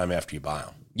long time after you buy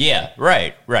them. Yeah,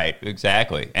 right,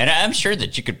 exactly. And I'm sure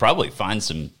that you could probably find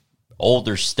some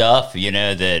older stuff,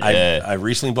 that... I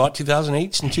recently bought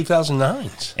 2008s and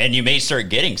 2009s. And you may start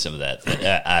getting some of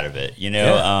that out of it,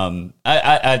 Yeah.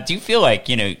 I do feel like,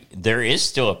 there is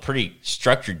still a pretty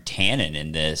structured tannin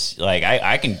in this. Like,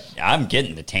 I'm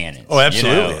getting the tannins. Oh,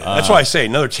 absolutely. That's why I say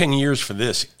another 10 years for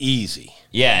this, easy.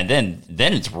 Yeah, and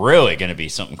then it's really going to be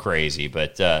something crazy.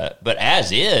 But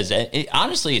as is,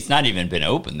 honestly, it's not even been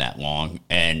open that long,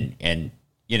 and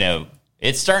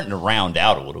it's starting to round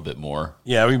out a little bit more.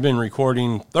 Yeah, we've been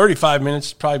recording 35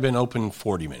 minutes, probably been open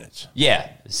 40 minutes. Yeah,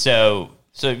 so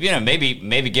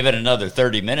maybe give it another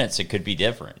 30 minutes, it could be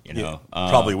different.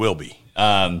 Probably will be.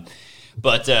 I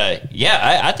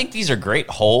think these are great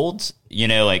holds.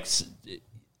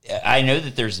 I know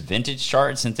that there's vintage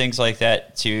charts and things like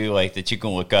that too, like that you can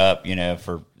look up,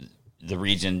 for the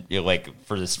region,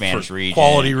 for the Spanish region.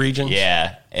 Quality regions?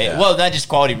 Yeah. Well, not just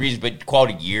quality regions, but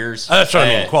quality years. That's what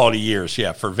I mean, quality years,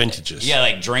 for vintages. Yeah,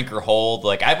 like drink or hold.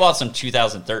 Like I bought some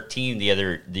 2013 the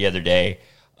other day,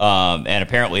 and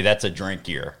apparently that's a drink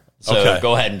year. So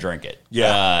go ahead and drink it.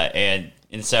 Yeah.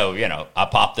 And so, I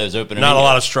popped those open. Not a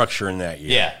lot of structure in that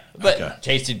year. Yeah, but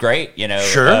tasted great,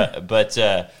 Sure.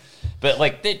 But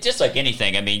like just like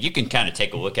anything, I mean, you can kind of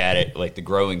take a look at it, like the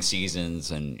growing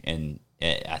seasons, and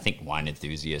I think Wine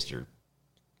Enthusiast or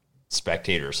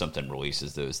Spectator or something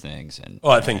releases those things. And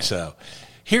I think so.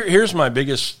 Here's my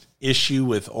biggest issue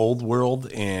with Old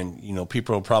World, and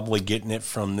people are probably getting it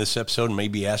from this episode and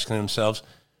maybe asking themselves,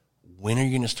 when are you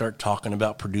going to start talking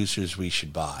about producers we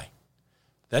should buy?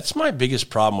 That's my biggest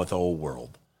problem with Old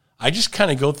World. I just kind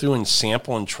of go through and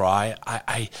sample and try.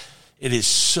 It is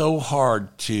so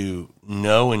hard to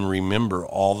know and remember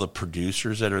all the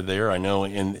producers that are there. I know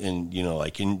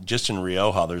just in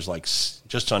Rioja, there's like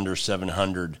just under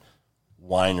 700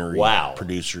 winery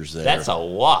producers there. That's a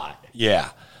lot. Yeah.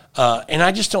 And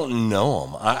I just don't know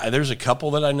them. There's a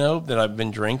couple that I know that I've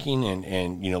been drinking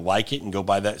and like it and go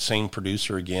buy that same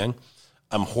producer again.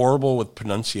 I'm horrible with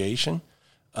pronunciation,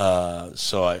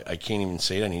 so I can't even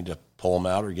say it. I need to pull them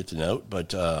out or get the note,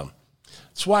 but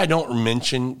that's why I don't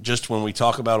mention, just when we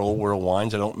talk about Old World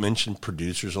wines, I don't mention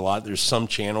producers a lot. There's some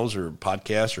channels or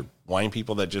podcasts or wine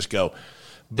people that just go,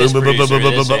 boom, boom, boom, boom, boom,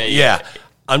 boom, boom. Yeah,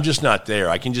 I'm just not there.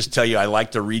 I can just tell you I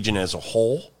like the region as a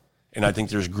whole, and I think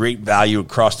there's great value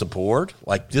across the board.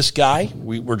 Like this guy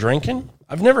we're drinking,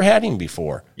 I've never had him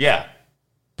before. Yeah.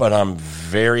 But I'm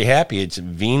very happy. It's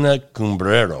Vina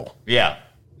Cumbrero. Yeah,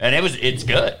 and it's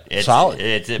good. It's solid.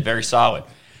 It's very solid.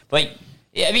 But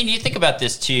yeah, I mean, you think about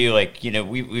this too. Like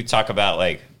we talk about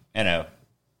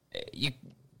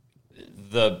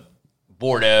the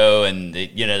Bordeaux and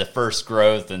the first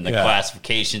growth and the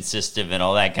classification system and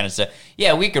all that kind of stuff.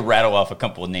 Yeah, we could rattle off a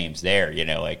couple of names there.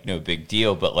 No big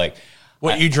deal. But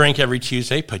what you drink every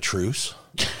Tuesday, Petrus.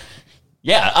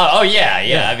 Yeah. Oh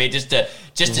yeah. I mean, just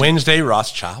Wednesday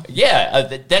Rothschild.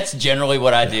 Yeah, that's generally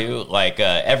what I do. Like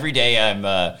every day, I'm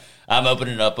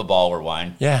opening up a baller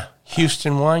wine. Yeah,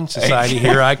 Houston Wine Society.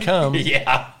 Here I come.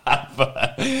 Yeah,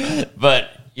 but I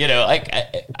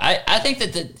think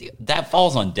that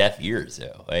falls on deaf ears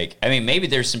though. Like, I mean, maybe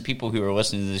there's some people who are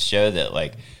listening to this show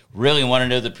that really want to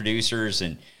know the producers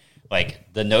and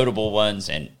the notable ones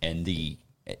and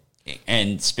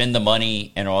spend the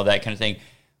money and all that kind of thing.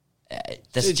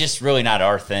 That's just really not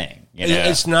our thing.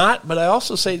 It's not, but I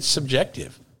also say it's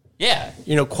subjective. Yeah.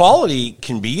 Quality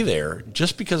can be there.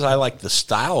 Just because I like the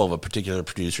style of a particular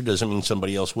producer doesn't mean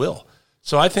somebody else will.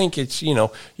 So I think it's, you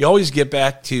always get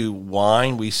back to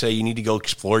wine. We say you need to go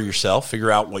explore yourself,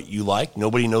 figure out what you like.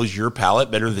 Nobody knows your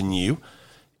palate better than you.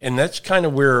 And that's kind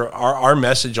of where our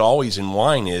message always in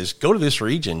wine is, go to this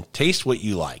region, taste what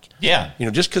you like. Yeah.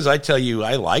 Just because I tell you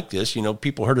I like this,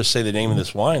 people heard us say the name of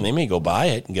this wine, they may go buy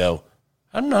it and go,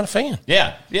 I'm not a fan.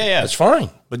 Yeah. That's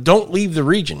fine. But don't leave the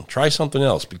region. Try something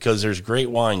else because there's great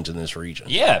wines in this region.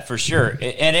 Yeah, for sure.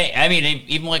 And I mean,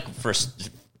 even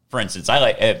for instance, I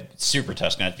like Super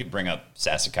Tuscan. I could bring up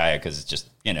Sassicaia because it's just,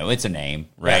 it's a name,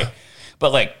 right? Yeah.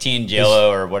 But like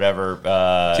Tignello or whatever,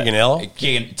 Tignello,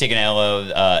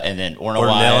 and then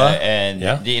Ornellaia, and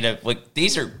like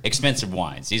these are expensive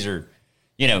wines. These are,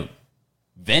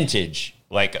 vintage.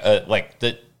 Like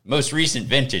the most recent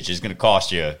vintage is going to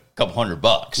cost you a couple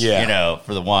 $100,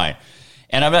 for the wine.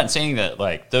 And I'm not saying that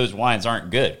like those wines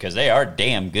aren't good, because they are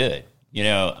damn good,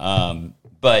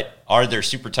 but are there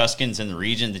Super Tuscans in the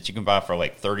region that you can buy for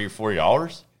like $30 or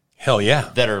 $40? Hell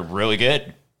yeah. That are really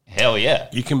good? Hell yeah.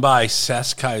 You can buy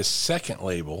Saskai's second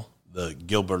label, the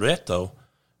Gilberto,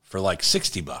 for like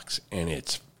 $60, and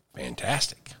it's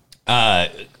fantastic.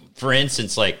 For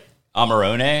instance, like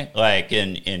Amarone, like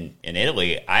in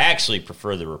Italy, I actually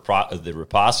prefer the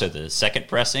Ripasso, the second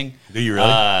pressing. Do you really?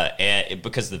 And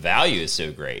because the value is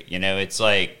so great. It's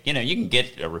like, you can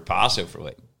get a Ripasso for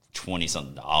like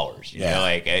 $20-something, I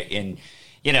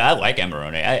like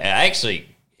Amarone. I actually,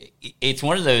 it's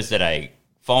one of those that I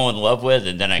fall in love with,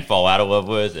 and then I fall out of love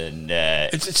with, and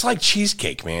it's like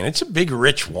cheesecake, man. It's a big,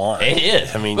 rich wine. It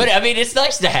is. But it's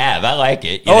nice to have. I like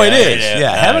it. It is.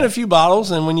 Having a few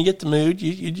bottles, and when you get the mood,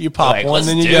 you pop like, one,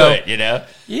 then you do go. It,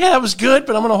 Yeah, it was good,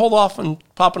 but I'm going to hold off on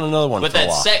popping another one. But for a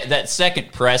while. that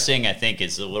second pressing, I think,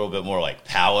 is a little bit more like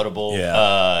palatable.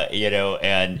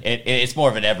 And it's more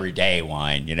of an everyday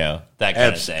wine. That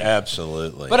kind of thing.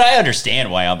 Absolutely. But I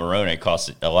understand why Amarone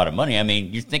costs a lot of money. I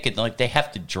mean, you're thinking like they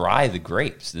have to dry the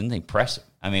grapes, then they press them.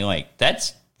 I mean, like,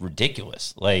 that's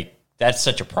ridiculous. Like, that's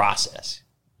such a process.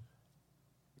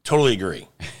 Totally agree.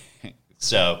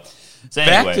 So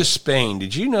anyway. Back to Spain.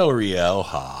 Did you know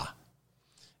Rioja,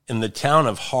 in the town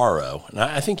of Haro, and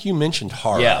I think you mentioned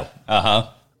Haro. Yeah.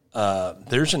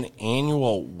 There's an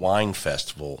annual wine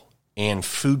festival and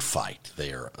food fight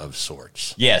there of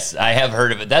sorts. Yes, I have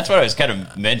heard of it. That's what I was kind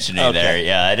of mentioning there.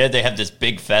 Yeah, I know they have this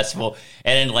big festival,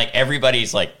 and then like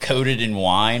everybody's like coated in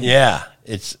wine. Yeah,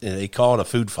 they call it a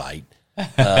food fight.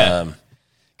 Because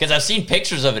I've seen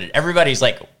pictures of it. Everybody's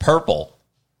like purple.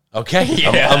 Okay,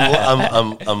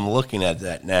 yeah. I'm looking at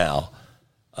that now.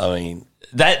 I mean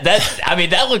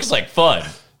that looks like fun.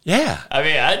 Yeah, I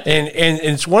mean, and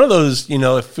it's one of those,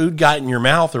 if food got in your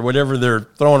mouth or whatever they're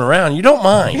throwing around, you don't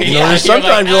mind.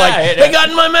 Sometimes you're like, they got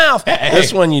in my mouth.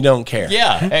 This one you don't care.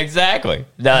 Yeah, exactly.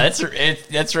 No,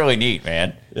 that's really neat,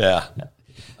 man. Yeah,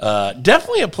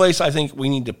 definitely a place I think we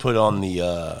need to put on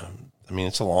the.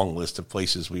 It's a long list of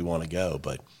places we want to go,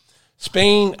 but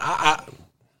Spain. I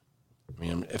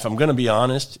mean, if I'm going to be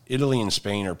honest, Italy and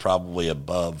Spain are probably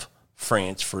above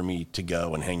France for me to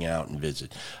go and hang out and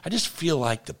visit. I just feel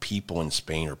like the people in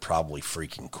Spain are probably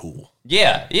freaking cool.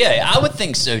 Yeah, I would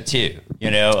think so too.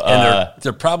 And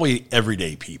they're probably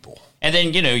everyday people. And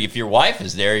then if your wife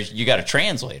is there, you got a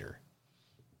translator.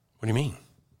 What do you mean?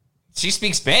 She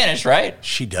speaks Spanish, right?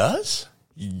 She does?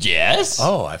 Yes.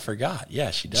 Oh, I forgot.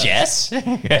 Yeah, she does. Jess?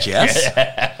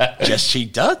 Jess, she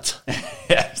does.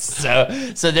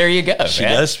 So there you go. She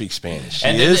does speak Spanish. She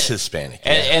is Hispanic.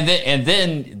 And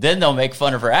then they'll make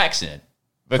fun of her accent.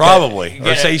 Probably.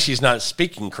 Or say she's not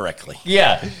speaking correctly.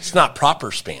 Yeah. It's not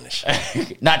proper Spanish.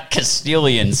 Not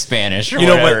Castilian Spanish or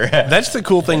whatever. But that's the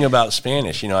cool thing about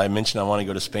Spanish. I mentioned I want to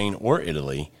go to Spain or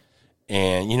Italy.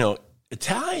 And,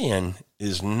 Italian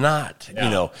is not,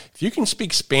 if you can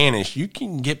speak Spanish, you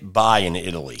can get by in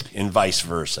Italy and vice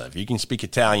versa. If you can speak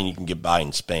Italian, you can get by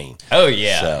in Spain. Oh,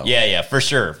 yeah. Yeah, for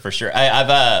sure.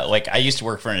 I used to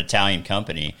work for an Italian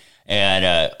company,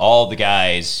 and all the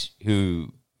guys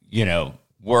who,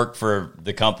 worked for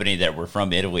the company that were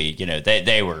from Italy,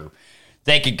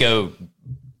 they could go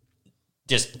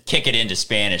just kick it into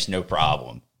Spanish, no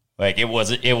problem. Like it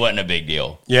wasn't a big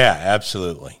deal. Yeah,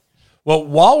 absolutely. Well,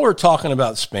 while we're talking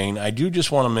about Spain, I do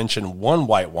just want to mention one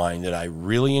white wine that I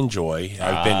really enjoy.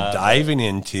 I've been diving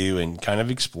into and kind of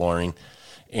exploring,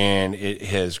 and it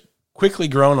has quickly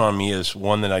grown on me as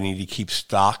one that I need to keep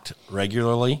stocked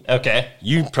regularly. Okay.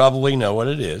 You probably know what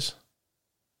it is.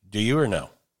 Do you or no?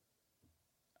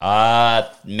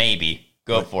 Maybe.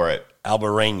 Go for it.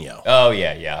 Albarreño. Oh,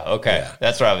 yeah. Okay. Yeah.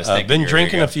 That's what I was thinking. I've been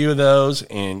drinking a few of those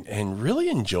and really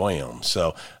enjoy them.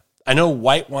 So I know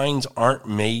white wines aren't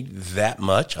made that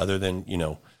much other than,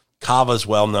 Cava is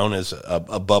well known as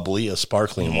a bubbly, a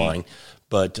sparkling wine.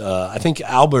 But I think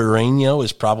Albarreño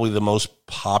is probably the most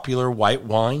popular white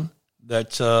wine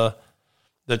that's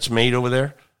made over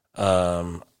there.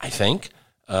 I think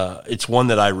it's one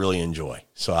that I really enjoy.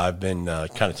 So I've been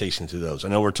kind of tasting through those. I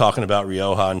know we're talking about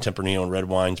Rioja and Tempranillo and red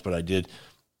wines, but I did, in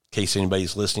case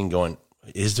anybody's listening, going,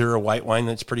 is there a white wine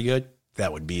that's pretty good?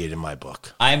 That would be it in my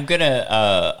book. I'm going to,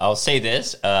 I'll say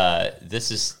this. This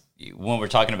is when we're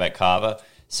talking about Cava.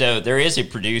 So there is a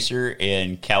producer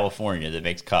in California that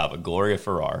makes Cava, Gloria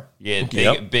Ferrar. Yeah,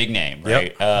 big name,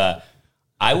 right? Yep.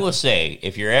 I will say,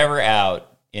 if you're ever out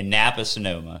in Napa,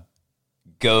 Sonoma,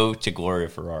 go to Gloria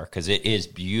Ferrar because it is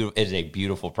beautiful. It is a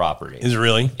beautiful property. Is it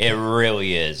really? It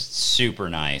really is super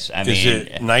nice. Is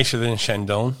it nicer than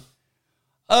Chandon?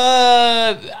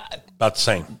 About the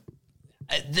same.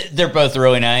 They're both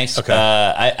really nice. Okay.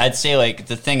 I'd say like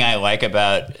the thing I like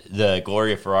about the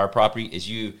Gloria Ferrar property is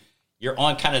you're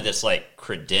on kind of this like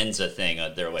credenza thing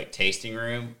of their like tasting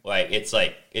room. Like it's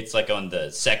like on the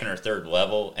second or third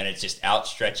level, and it's just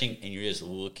outstretching, and you're just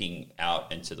looking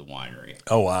out into the winery.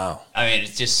 Oh wow! I mean,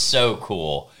 it's just so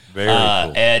cool. Very cool.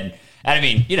 And I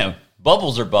mean,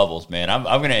 bubbles are bubbles, man. I'm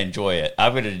going to enjoy it.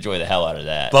 I'm going to enjoy the hell out of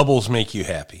that. Bubbles make you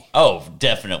happy. Oh,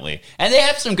 definitely. And they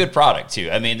have some good product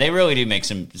too. I mean, they really do make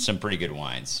some pretty good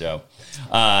wines. So,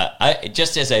 I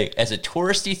just as a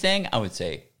touristy thing, I would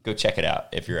say go check it out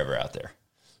if you're ever out there.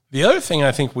 The other thing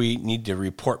I think we need to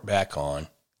report back on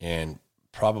and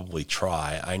probably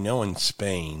try, I know in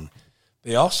Spain,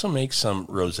 they also make some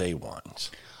rosé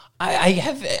wines.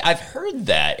 I've heard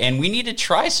that, and we need to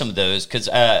try some of those because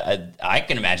I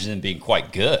can imagine them being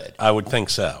quite good. I would think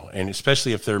so, and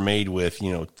especially if they're made with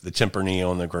the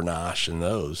Tempranillo and the Grenache and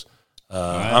those.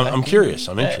 I'm curious.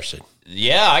 I'm interested.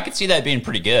 Yeah, I could see that being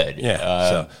pretty good. Yeah,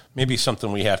 so maybe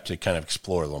something we have to kind of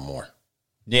explore a little more.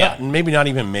 Yeah, maybe not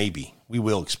even maybe. We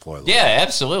will explore a little. Yeah,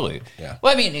 absolutely. Yeah.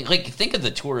 Well, I mean, like think of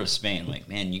the tour of Spain. Like,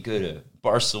 man, you go to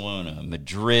Barcelona,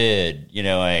 Madrid.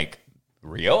 Like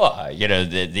Rioja.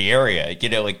 The area.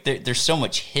 Like there's so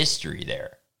much history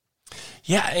there.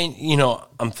 Yeah, and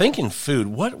I'm thinking food.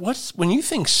 What's when you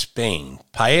think Spain?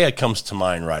 Paella comes to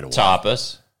mind right away.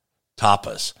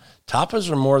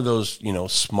 Tapas are more of those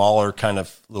smaller kind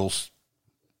of little.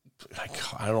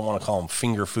 I don't want to call them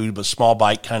finger food, but small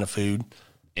bite kind of food.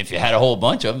 If you had a whole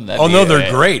bunch of them, they're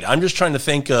great. I'm just trying to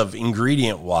think of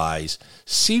ingredient-wise.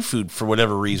 Seafood, for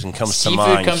whatever reason, comes to mind.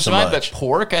 Seafood comes to mind, but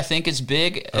pork, I think, is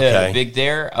big. Okay. Big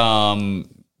there.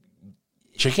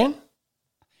 Chicken?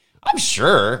 I'm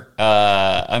sure.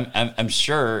 I'm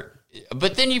sure.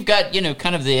 But then you've got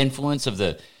kind of the influence of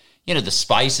the the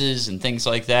spices and things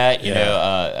like that.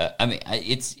 I mean,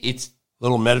 it's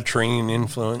little Mediterranean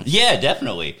influence. Yeah,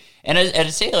 definitely. And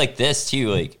I'd say like this too,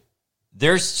 like.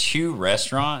 There's 2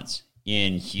 restaurants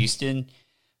in Houston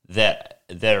that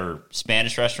are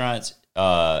Spanish restaurants.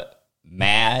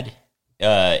 Mad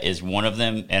is one of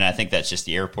them, and I think that's just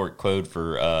the airport code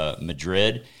for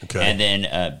Madrid. Okay. And then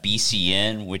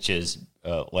BCN, which is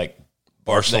like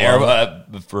Barcelona.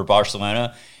 For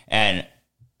Barcelona. And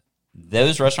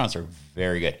those restaurants are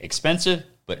very good. Expensive,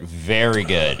 but very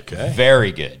good. Okay.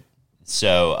 Very good.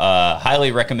 So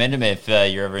highly recommend them if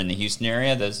you're ever in the Houston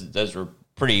area. Those were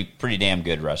pretty damn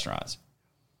good restaurants.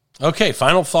 Okay,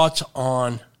 final thoughts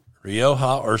on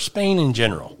Rioja or Spain in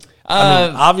general. I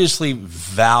mean, obviously,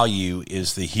 value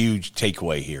is the huge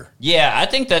takeaway here. Yeah, I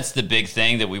think that's the big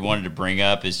thing that we wanted to bring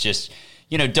up is just,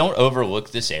 don't overlook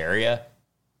this area.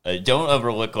 Don't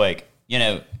overlook,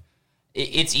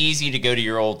 it's easy to go to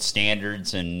your old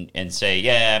standards and say,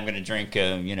 yeah, I'm going to drink,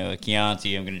 a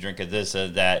Chianti, I'm going to drink a this,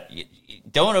 that.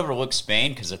 Don't overlook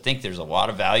Spain because I think there's a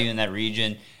lot of value in that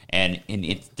region. And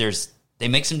they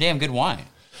make some damn good wine.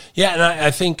 Yeah, and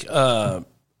I think a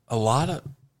lot of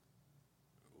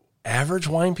average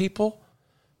wine people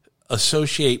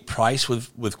associate price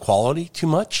with quality too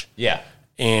much. Yeah.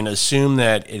 And assume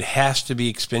that it has to be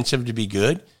expensive to be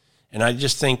good. And I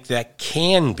just think that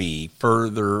can be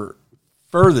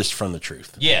furthest from the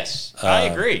truth. Yes, I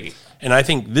agree. And I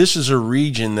think this is a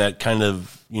region that kind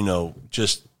of,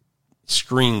 just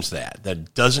screams that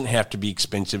it doesn't have to be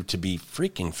expensive to be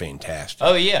freaking fantastic.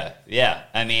 Oh yeah.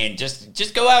 I mean,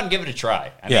 just go out and give it a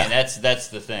try. I mean, that's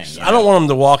the thing. I don't want them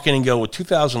to walk in and go, with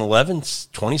 2011,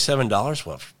 $27.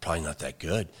 Well, probably not that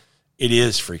good. It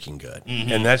is freaking good,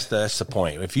 and that's the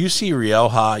point. If you see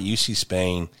Rioja, you see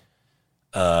Spain,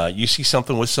 you see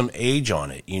something with some age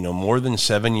on it. More than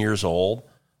 7 years old.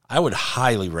 I would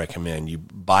highly recommend you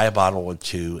buy a bottle or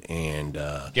 2 and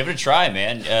give it a try,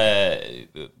 man.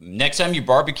 Next time you're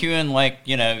barbecuing,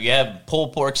 you have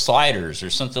pulled pork sliders or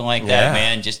something like that,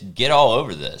 man. Just get all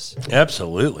over this.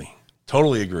 Absolutely.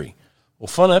 Totally agree. Well,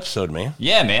 fun episode, man.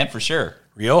 Yeah, man, for sure.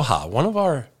 Rioja, one of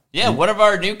our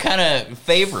new kind of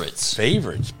favorites.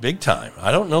 Big time.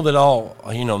 I don't know that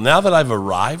now that I've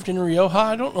arrived in Rioja,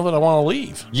 I don't know that I want to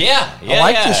leave. Yeah. I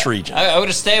like this region. I would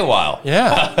have stayed a while.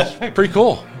 Yeah, pretty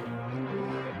cool.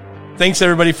 Thanks,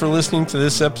 everybody, for listening to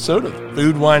this episode of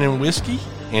Food, Wine, and Whiskey.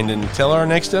 And until our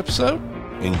next episode,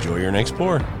 enjoy your next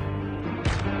pour.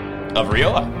 Of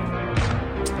Rioja.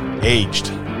 Aged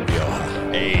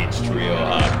Rioja. Aged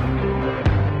Rioja.